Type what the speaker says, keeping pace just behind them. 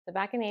So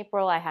back in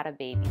April, I had a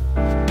baby.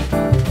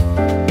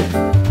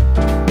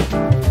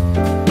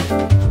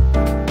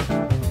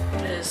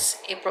 It is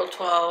April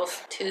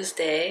 12th,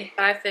 Tuesday,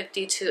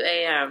 5:52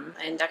 a.m.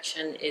 My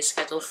induction is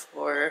scheduled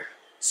for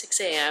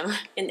 6 a.m.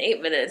 in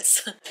 8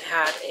 minutes. I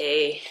had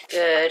a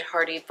good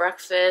hearty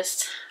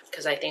breakfast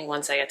because I think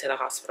once I get to the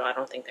hospital, I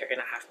don't think they're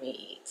gonna have me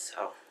eat.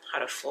 So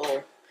had a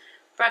full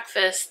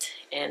breakfast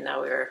and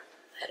now we're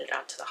headed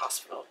out to the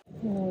hospital.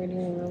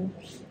 Waiting room.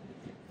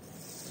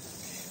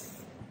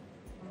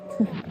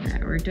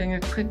 Alright, we're doing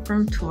a quick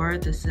room tour.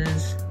 This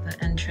is the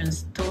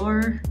entrance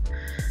door.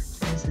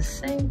 There's a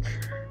sink.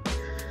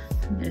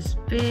 And this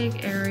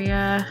big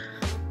area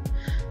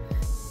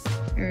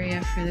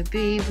for the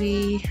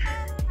baby.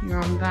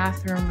 Your own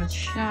bathroom with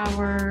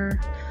shower.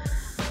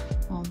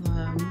 All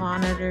the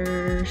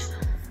monitors.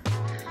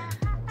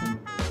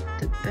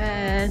 The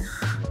bed.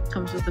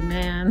 Comes with a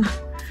man.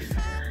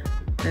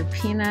 The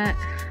peanut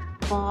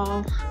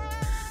ball.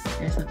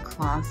 There's a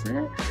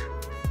closet.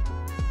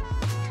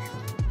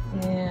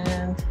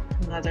 And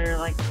another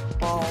like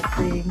ball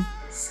thing.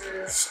 This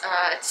is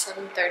it's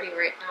 7:30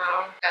 right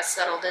now. Got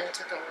settled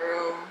into the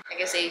room. I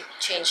guess they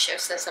changed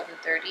shifts at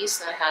 7:30,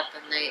 so I had the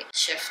night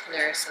shift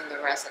nurse and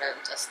the resident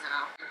just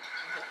now.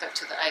 I hooked up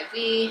to the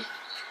IV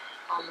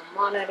on the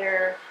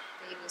monitor.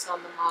 Baby's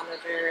on the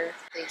monitor.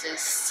 They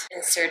just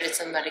inserted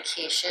some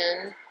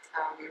medication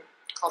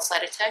called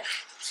Cytotec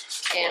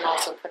and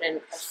also put in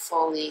a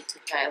Foley to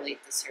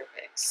dilate the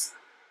cervix.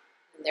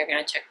 And they're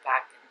gonna check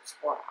back in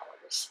 4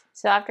 hours.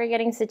 So after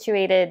getting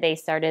situated, they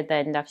started the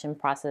induction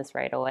process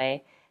right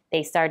away.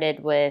 They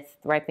started with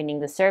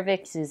ripening the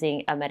cervix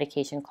using a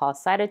medication called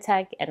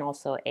Cytotec and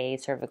also a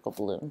cervical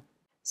balloon.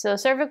 So a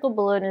cervical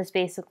balloon is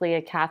basically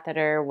a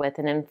catheter with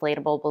an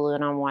inflatable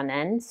balloon on one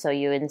end. So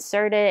you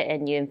insert it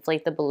and you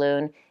inflate the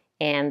balloon,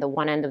 and the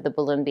one end of the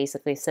balloon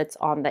basically sits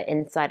on the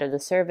inside of the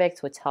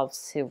cervix, which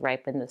helps to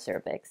ripen the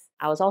cervix.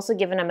 I was also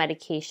given a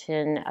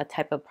medication, a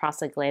type of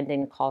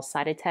prostaglandin called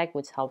Cytotec,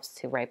 which helps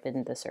to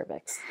ripen the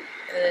cervix.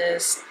 It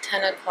is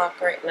 10 o'clock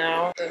right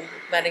now. The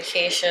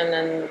medication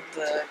and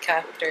the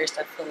catheter is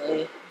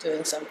definitely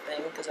doing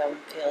something because I'm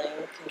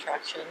feeling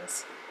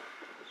contractions.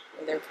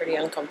 And they're pretty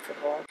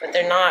uncomfortable, but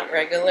they're not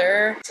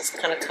regular. It just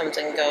kind of comes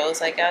and goes,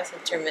 I guess,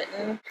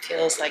 intermittent. It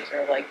feels like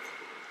you're like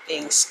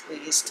being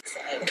squeezed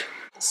inside.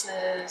 This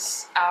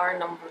is hour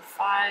number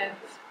 5,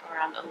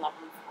 around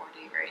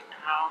 11:40 right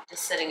now.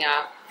 Just sitting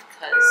up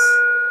because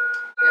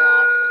I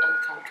feel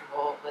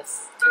uncomfortable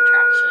with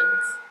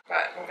contractions.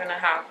 But I'm gonna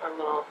have a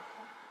little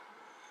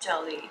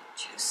jelly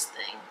juice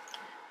thing.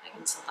 I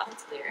can still have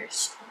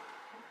clears.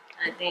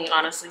 And I think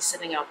honestly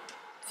sitting up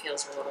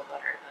feels a little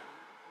better than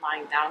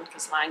lying down,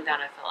 because lying down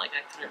I felt like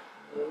I couldn't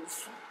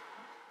move,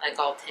 like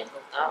all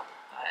tangled up,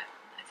 but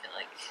I feel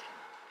like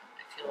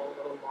a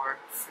little more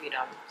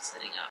freedom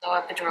sitting up. No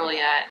epidural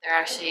yet. They're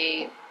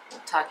actually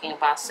talking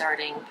about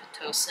starting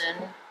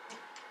Pitocin,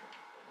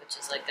 which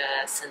is like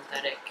a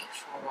synthetic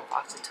form of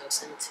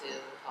oxytocin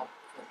to help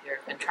with your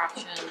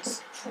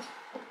contractions.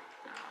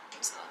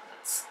 So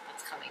that's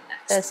coming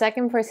next. The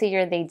second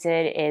procedure they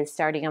did is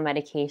starting a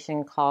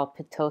medication called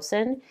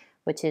Pitocin,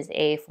 which is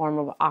a form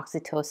of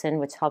oxytocin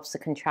which helps to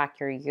contract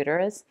your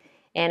uterus.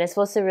 And it's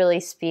supposed to really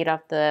speed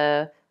up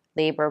the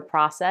labor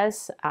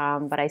process,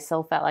 but I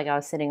still felt like I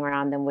was sitting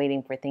around and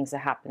waiting for things to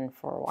happen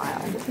for a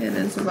while. It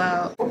is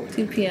about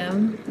 2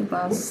 p.m.,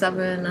 about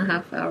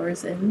 7.5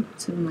 hours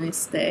into my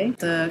stay.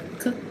 The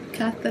Cook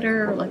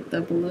catheter, like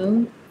the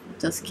balloon,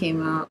 just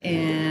came out,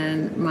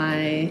 and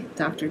my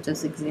doctor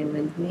just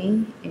examined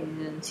me,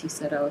 and she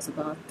said I was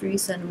about 3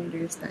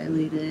 centimeters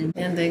dilated.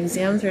 And the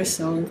exams are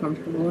so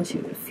uncomfortable. She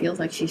feels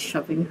like she's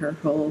shoving her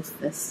whole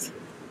fist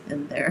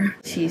in there.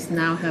 She's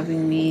now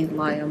having me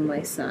lie on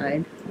my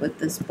side with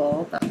this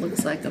ball that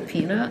looks like a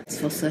peanut. It's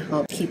supposed to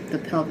help keep the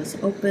pelvis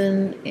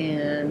open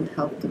and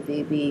help the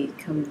baby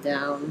come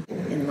down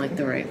in like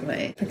the right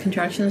way. The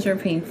contractions are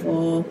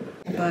painful,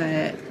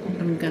 but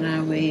I'm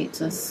gonna wait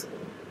just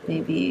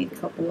maybe a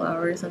couple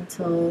hours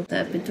until the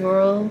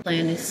epidural.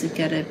 Plan is to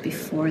get it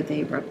before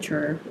they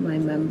rupture my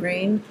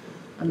membrane,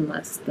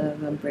 unless the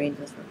membrane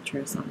just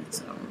ruptures on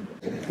its own.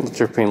 What's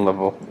your pain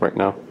level right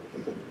now?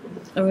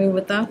 I mean,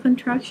 without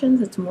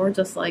contractions, it's more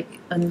just like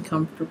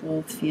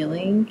uncomfortable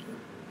feeling.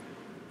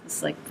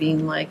 It's like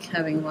being like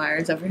having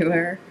wires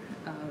everywhere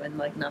and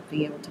like not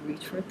being able to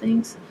reach for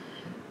things.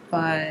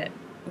 But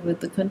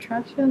with the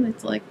contraction,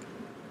 it's like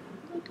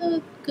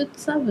a good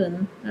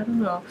 7. I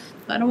don't know.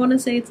 I don't want to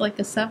say it's like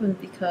a 7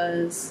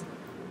 because...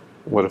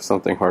 What if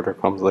something harder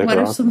comes later on?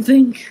 What if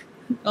something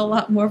a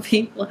lot more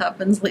painful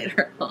happens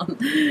later on?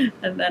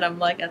 And then I'm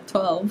like at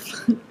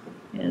 12.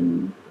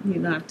 And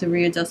I have to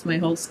readjust my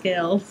whole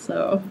scale.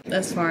 So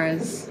as far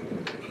as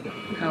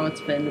how it's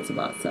been, it's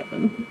about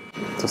 7.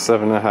 So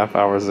 7.5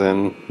 hours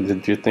in,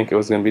 did you think it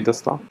was going to be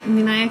this long? I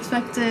mean, I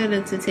expected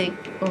it to take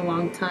a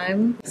long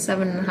time.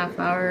 7.5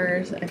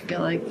 hours. I feel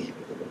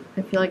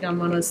like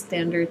I'm on a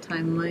standard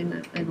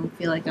timeline. I don't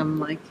feel like I'm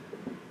like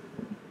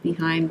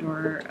behind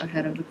or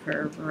ahead of the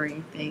curve or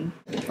anything.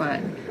 But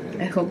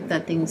I hope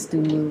that things do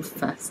move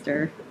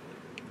faster.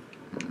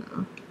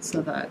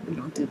 so that we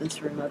don't do this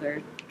for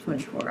another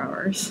 24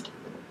 hours.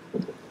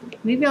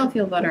 Maybe I'll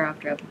feel better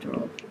after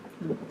epidural.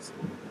 Who knows?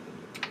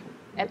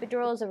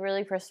 Epidural is a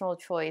really personal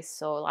choice,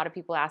 so a lot of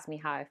people ask me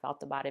how I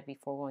felt about it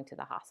before going to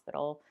the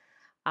hospital.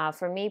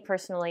 For me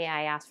personally,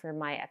 I asked for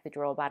my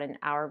epidural about an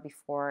hour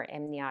before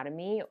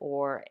amniotomy,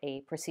 or a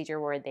procedure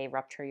where they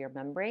rupture your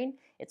membrane.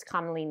 It's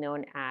commonly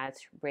known as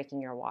breaking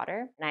your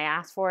water. And I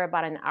asked for it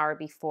about an hour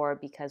before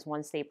because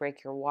once they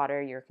break your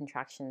water, your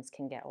contractions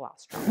can get a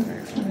lot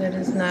stronger. It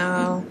is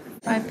now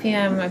 5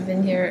 p.m. I've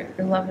been here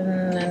 11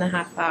 and a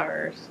half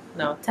hours.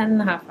 No, 10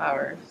 and a half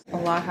hours. A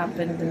lot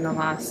happened in the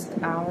last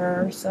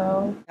hour or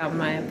so. Got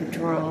my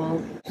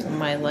epidural, so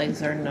my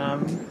legs are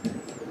numb.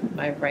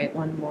 My right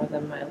one more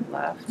than my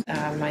left.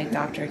 My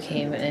doctor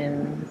came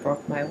and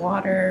broke my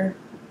water.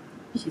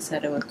 She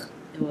said it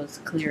was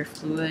clear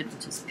fluid,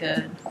 which is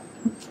good.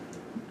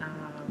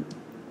 And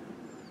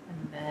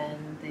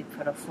then they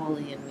put a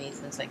Foley in me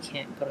since I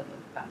can't go to the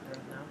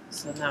bathroom now.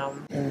 So now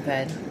I'm in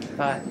bed,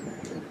 but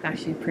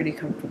actually pretty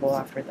comfortable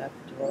after the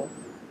epidural.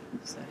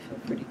 So I feel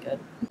pretty good.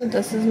 So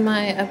this is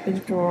my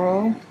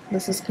epidural.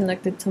 This is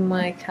connected to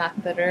my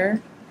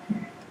catheter.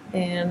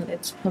 And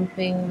it's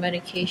pumping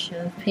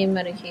medication, pain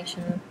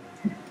medication,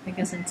 I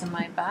guess, into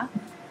my back.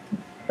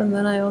 And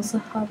then I also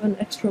have an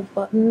extra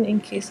button in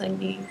case I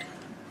need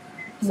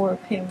more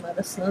pain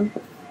medicine.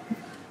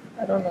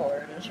 I don't know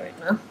where it is right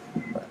now,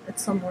 but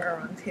it's somewhere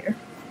around here.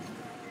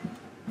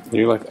 Are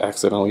you like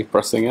accidentally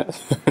pressing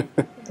it?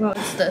 Well,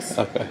 it's this.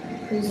 Okay.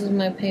 This is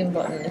my pain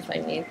button if I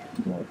need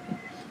more pain.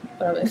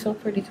 But I feel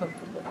pretty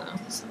comfortable now,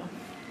 so.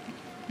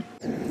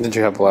 Did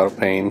you have a lot of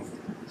pain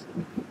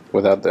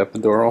without the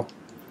epidural?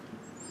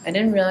 I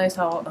didn't realize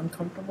how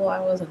uncomfortable I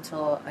was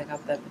until I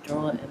got the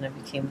epidural and I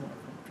became more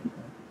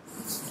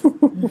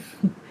comfortable.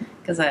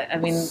 Because I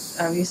mean,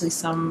 obviously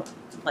some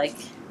like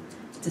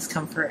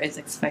discomfort is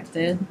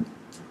expected,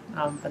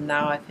 but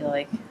now I feel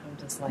like I'm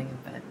just lying in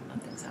bed and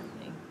nothing's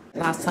happening.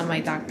 Last time my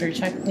doctor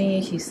checked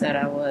me, she said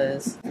I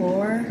was 3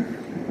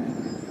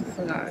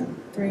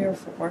 or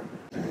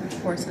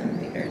 4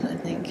 centimeters, I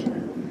think.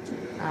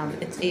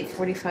 It's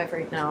 8:45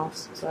 right now,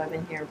 so I've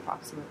been here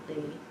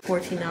approximately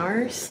 14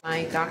 hours.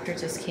 My doctor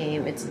just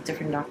came. It's a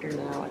different doctor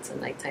now. It's a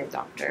nighttime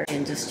doctor.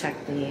 And just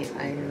checked me.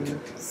 I'm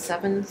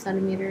 7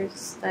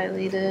 centimeters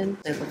dilated.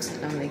 It looks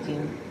like I'm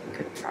making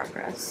good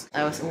progress.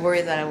 I was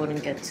worried that I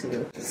wouldn't get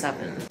to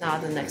 7. Now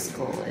the next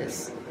goal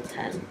is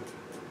 10.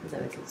 And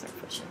then we can start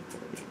pushing for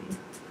the baby.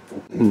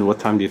 And what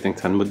time do you think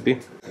 10 would be?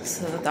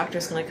 So the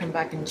doctor's going to come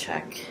back and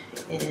check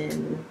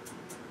in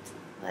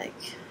like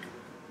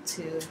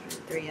 2 to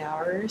 3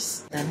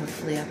 hours. Then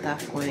hopefully at that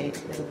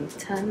point it'll be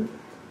 10.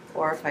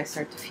 Or if I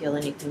start to feel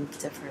anything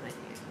different, I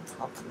think I can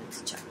call them in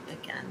to check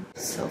again.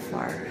 So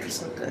far,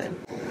 so good.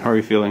 How are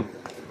you feeling?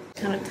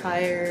 Kind of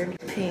tired.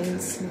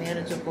 Pain's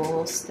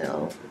manageable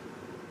still.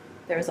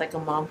 There was like a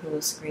mom who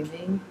was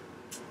screaming.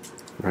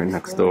 Right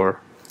next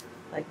door.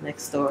 Like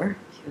next door.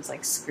 She was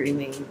like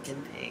screaming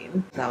in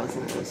pain. That was a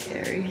little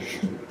scary.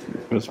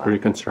 It was pretty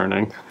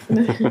concerning.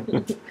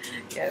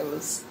 Yeah, it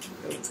was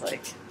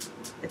like,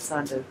 it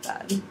sounded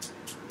bad.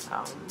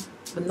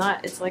 But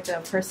not, it's like a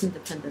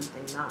person-dependent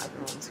thing. Not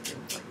everyone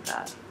screams like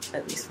that,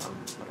 at least from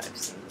what I've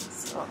seen.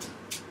 So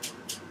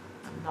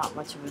I'm not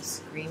much of a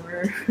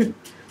screamer, but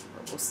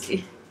we'll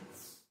see.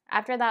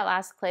 After that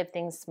last clip,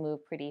 things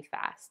moved pretty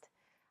fast.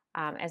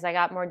 As I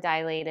got more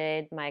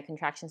dilated, my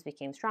contractions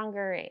became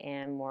stronger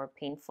and more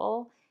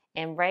painful.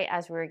 And right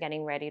as we were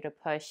getting ready to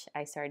push,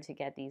 I started to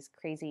get these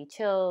crazy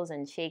chills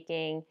and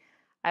shaking.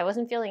 I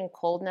wasn't feeling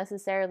cold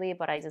necessarily,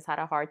 but I just had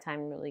a hard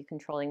time really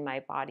controlling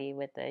my body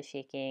with the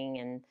shaking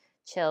and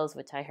chills,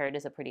 which I heard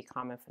is a pretty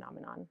common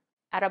phenomenon.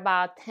 At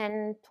about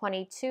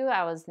 10:22,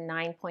 I was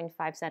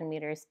 9.5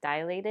 centimeters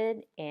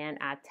dilated, and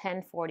at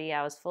 10:40,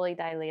 I was fully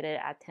dilated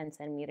at 10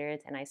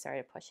 centimeters, and I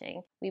started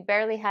pushing. We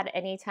barely had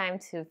any time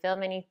to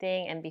film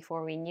anything, and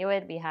before we knew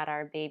it, we had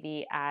our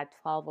baby at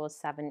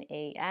 12:07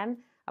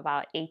 a.m.,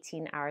 about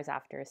 18 hours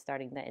after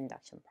starting the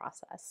induction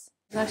process.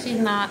 It's actually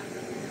not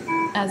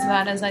as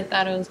bad as I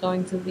thought it was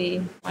going to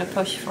be. I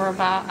pushed for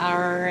about an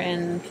hour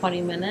and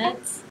 20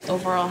 minutes.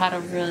 Overall, had a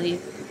really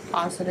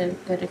positive,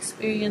 good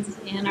experience,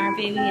 and our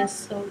baby is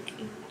so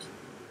cute.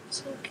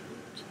 So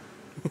cute.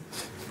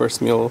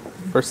 First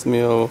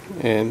meal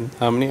in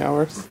how many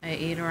hours? I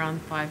ate around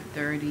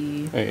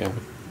 5:30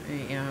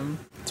 a.m.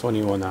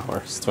 21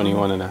 hours,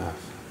 21 and a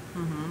half.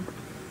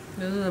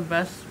 This is the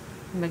best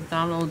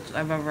McDonald's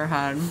I've ever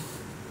had.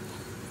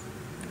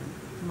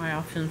 My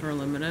options were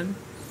limited.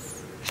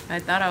 I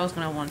thought I was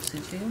going to want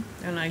sushi,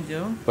 and I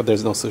do. But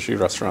there's no sushi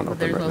restaurant open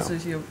right now.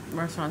 There's no sushi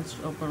restaurants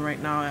open right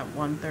now at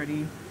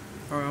 1:30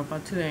 or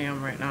about 2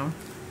 a.m. right now.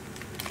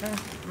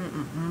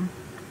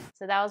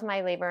 So that was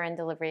my labor and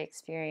delivery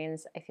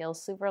experience. I feel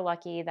super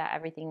lucky that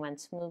everything went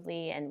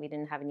smoothly and we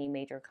didn't have any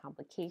major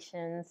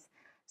complications.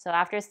 So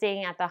after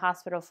staying at the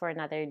hospital for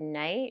another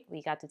night,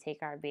 we got to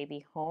take our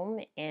baby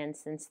home. And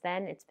since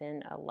then, it's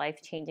been a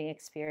life-changing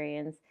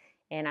experience.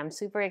 And I'm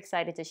super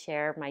excited to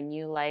share my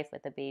new life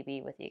with the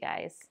baby with you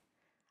guys.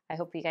 I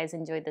hope you guys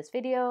enjoyed this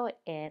video,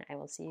 and I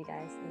will see you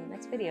guys in the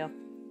next video.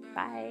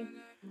 Bye.